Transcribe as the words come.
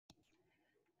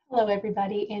Hello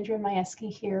everybody, Andrea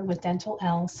here with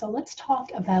Dentalelle. So let's talk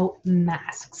about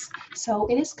masks. So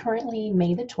it is currently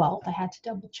May the 12th. I had to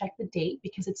double check the date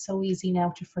because it's so easy now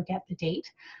to forget the date.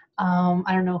 I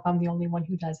don't know if I'm the only one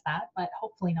who does that, but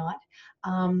hopefully not.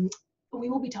 We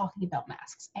will be talking about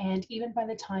masks, and even by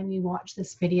the time you watch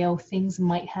this video, things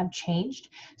might have changed.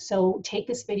 So take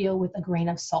this video with a grain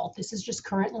of salt. This is just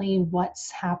currently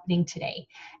what's happening today.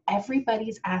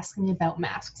 Everybody's asking about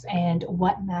masks and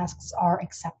what masks are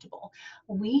acceptable.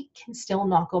 We can still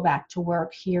not go back to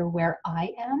work here where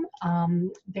I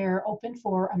am. They're open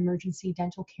for emergency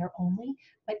dental care only,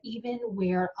 but even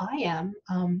where I am,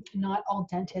 not all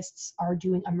dentists are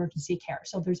doing emergency care.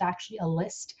 So there's actually a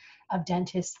list of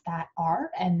dentists that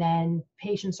are, and then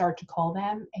patients are to call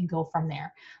them and go from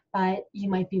there. But you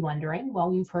might be wondering,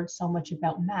 well, you've heard so much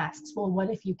about masks. Well, what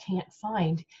if you can't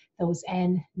find those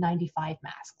N95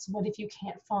 masks? What if you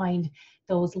can't find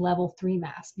those level 3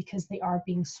 masks because they are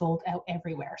being sold out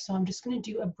everywhere? So I'm just going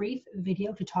to do a brief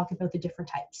video to talk about the different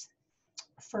types.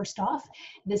 First off,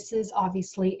 this is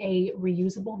obviously a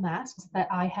reusable mask that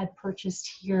I had purchased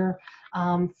here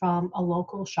from a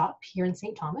local shop here in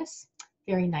St. Thomas.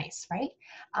 Very nice, right?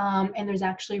 And there's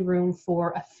actually room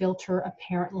for a filter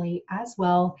apparently as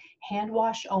well. Hand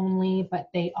wash only, but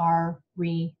they are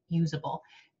reusable.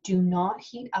 Do not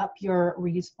heat up your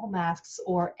reusable masks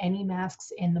or any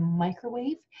masks in the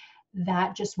microwave.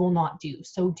 That just will not do.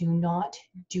 So do not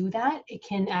do that. It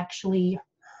can actually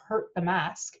hurt the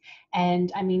mask.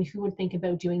 And I mean, who would think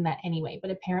about doing that anyway?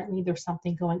 But apparently there's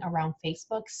something going around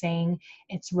Facebook saying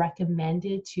it's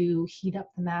recommended to heat up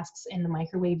the masks in the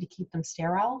microwave to keep them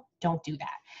sterile. Don't do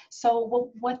that. So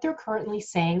what they're currently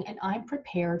saying, and I'm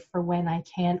prepared for when I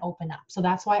can open up. So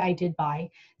that's why I did buy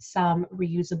some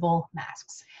reusable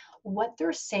masks. What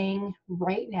they're saying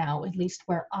right now, at least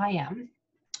where I am,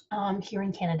 here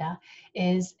in Canada,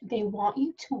 is they want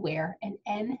you to wear an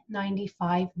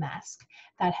N95 mask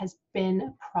that has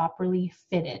been properly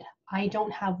fitted. I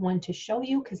don't have one to show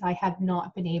you because I have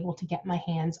not been able to get my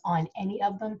hands on any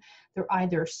of them. They're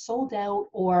either sold out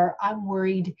or I'm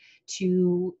worried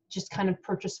to just kind of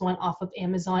purchase one off of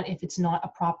Amazon if it's not a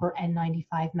proper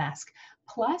N95 mask.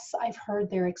 Plus, I've heard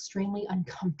they're extremely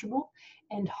uncomfortable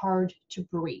and hard to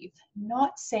breathe.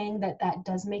 Not saying that that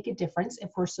does make a difference. If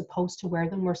we're supposed to wear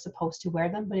them, we're supposed to wear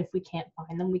them, but if we can't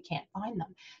find them, we can't find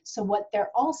them. So what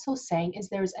they're also saying is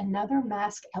there's another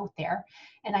mask out there,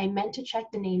 and I meant to check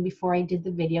the name before I did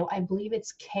the video. I believe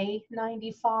it's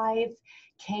K95,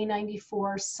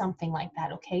 K94, something like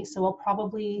that, okay? So I'll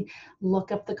probably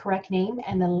look up the correct name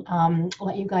and then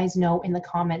let you guys know in the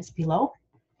comments below.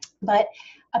 But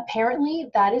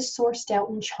apparently that is sourced out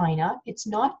in China. It's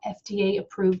not FDA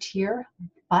approved here,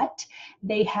 but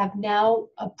they have now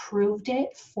approved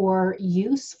it for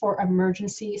use for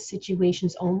emergency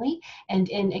situations only and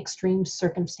in extreme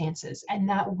circumstances. And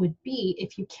that would be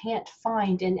if you can't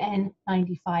find an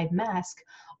N95 mask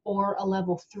or a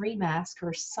level 3 mask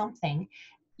or something,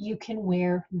 you can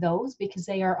wear those because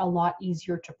they are a lot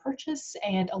easier to purchase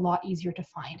and a lot easier to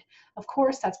find. Of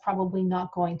course, that's probably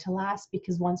not going to last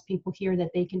because once people hear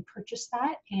that they can purchase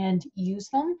that and use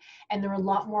them and they're a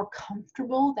lot more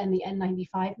comfortable than the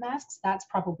N95 masks, that's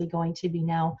probably going to be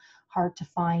now hard to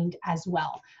find as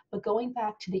well. But going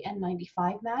back to the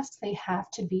N95 masks, they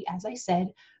have to be, as I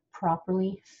said,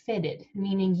 properly fitted,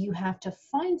 meaning you have to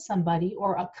find somebody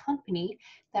or a company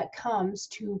that comes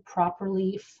to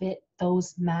properly fit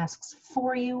those masks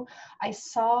for you. I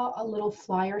saw a little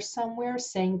flyer somewhere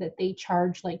saying that they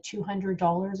charge like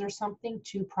 $200 or something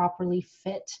to properly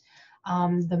fit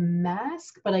the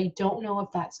mask, but I don't know if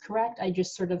that's correct. I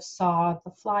just sort of saw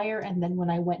the flyer, and then when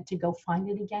I went to go find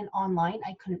it again online,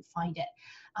 I couldn't find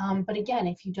it. But again,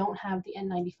 if you don't have the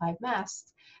N95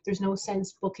 masks, there's no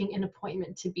sense booking an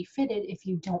appointment to be fitted if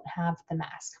you don't have the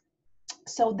mask.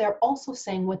 So they're also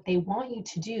saying what they want you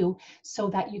to do so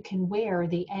that you can wear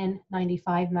the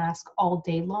N95 mask all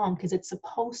day long, because it's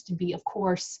supposed to be, of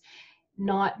course,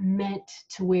 not meant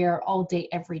to wear all day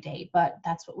every day, but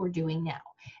that's what we're doing now.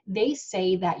 They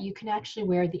say that you can actually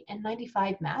wear the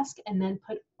N95 mask and then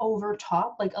put over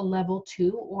top like a level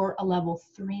 2 or a level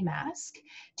 3 mask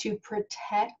to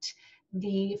protect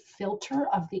the filter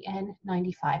of the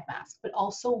N95 mask, but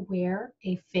also wear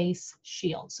a face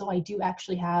shield. So I do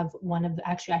actually have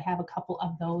I have a couple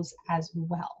of those as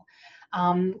well.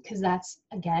 because that's,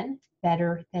 again,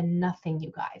 better than nothing,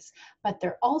 you guys. But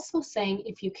they're also saying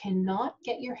if you cannot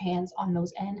get your hands on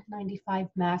those N95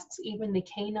 masks, even the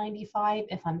K95,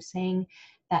 if I'm saying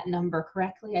that number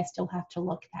correctly, I still have to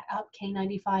look that up,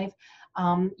 K95,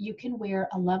 you can wear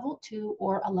a level 2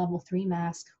 or a level 3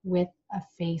 mask with a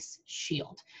face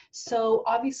shield. So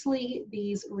obviously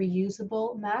these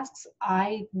reusable masks,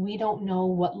 we don't know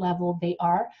what level they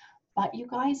are, but you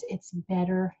guys, it's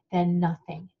better than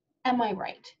nothing. Am I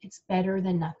right? It's better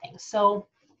than nothing. So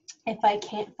if I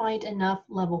can't find enough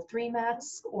level 3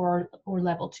 masks or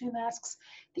level 2 masks,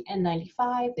 the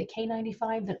N95, the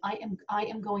K95, then I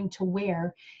am going to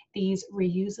wear these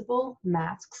reusable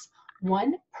masks,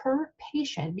 one per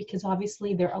patient, because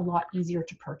obviously they're a lot easier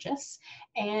to purchase,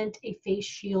 and a face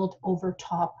shield over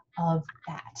top of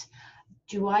that.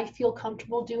 Do I feel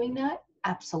comfortable doing that?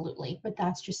 Absolutely, but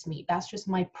that's just me. That's just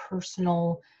my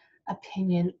personal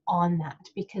opinion on that,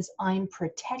 because I'm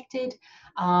protected.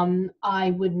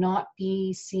 I would not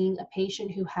be seeing a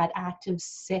patient who had active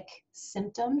sick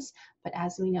symptoms, but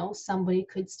as we know, somebody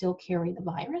could still carry the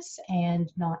virus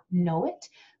and not know it.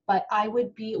 But I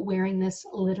would be wearing this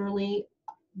literally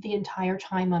the entire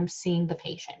time I'm seeing the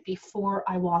patient. Before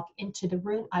I walk into the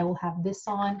room, I will have this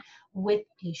on with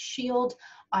a shield.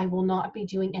 I will not be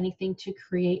doing anything to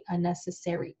create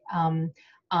unnecessary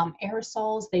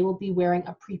aerosols. They will be wearing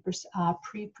a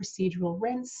pre-procedural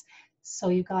rinse. So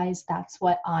you guys, that's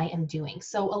what I am doing.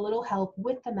 So a little help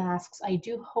with the masks. I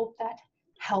do hope that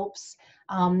helps.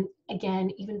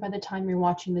 Again, even by the time you're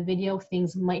watching the video,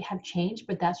 things might have changed,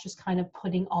 but that's just kind of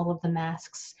putting all of the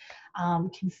masks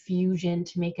confusion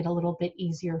to make it a little bit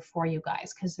easier for you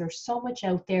guys, because there's so much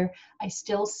out there. I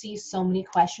still see so many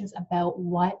questions about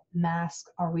what mask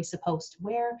are we supposed to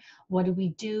wear? What do we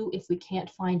do if we can't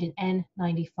find an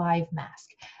N95 mask?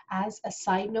 As a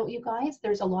side note, you guys,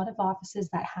 there's a lot of offices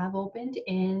that have opened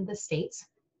in the States.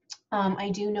 I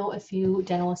do know a few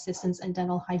dental assistants and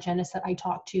dental hygienists that I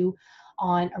talk to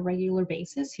on a regular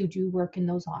basis who do work in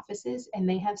those offices, and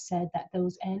they have said that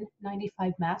those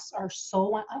N95 masks are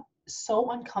so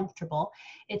uncomfortable.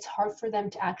 It's hard for them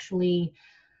to actually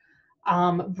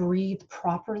breathe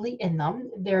properly in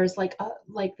them. There's like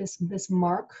this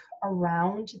mark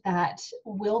around that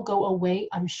will go away,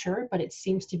 I'm sure, but it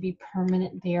seems to be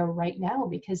permanent there right now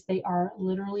because they are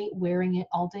literally wearing it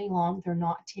all day long. They're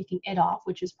not taking it off,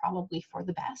 which is probably for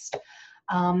the best.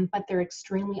 But they're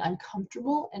extremely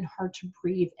uncomfortable and hard to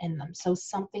breathe in them. So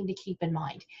something to keep in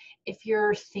mind. If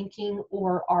you're thinking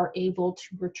or are able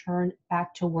to return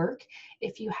back to work,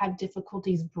 if you have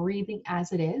difficulties breathing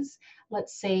as it is,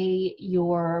 let's say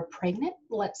you're pregnant,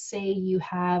 let's say you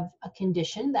have a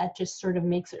condition that just sort of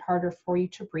makes it harder for you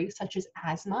to breathe, such as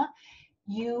asthma,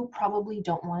 you probably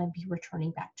don't want to be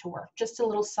returning back to work. Just a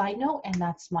little side note, and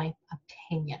that's my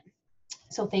opinion.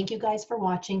 So thank you guys for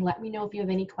watching. Let me know if you have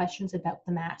any questions about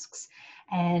the masks,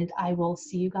 and I will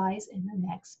see you guys in the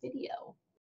next video.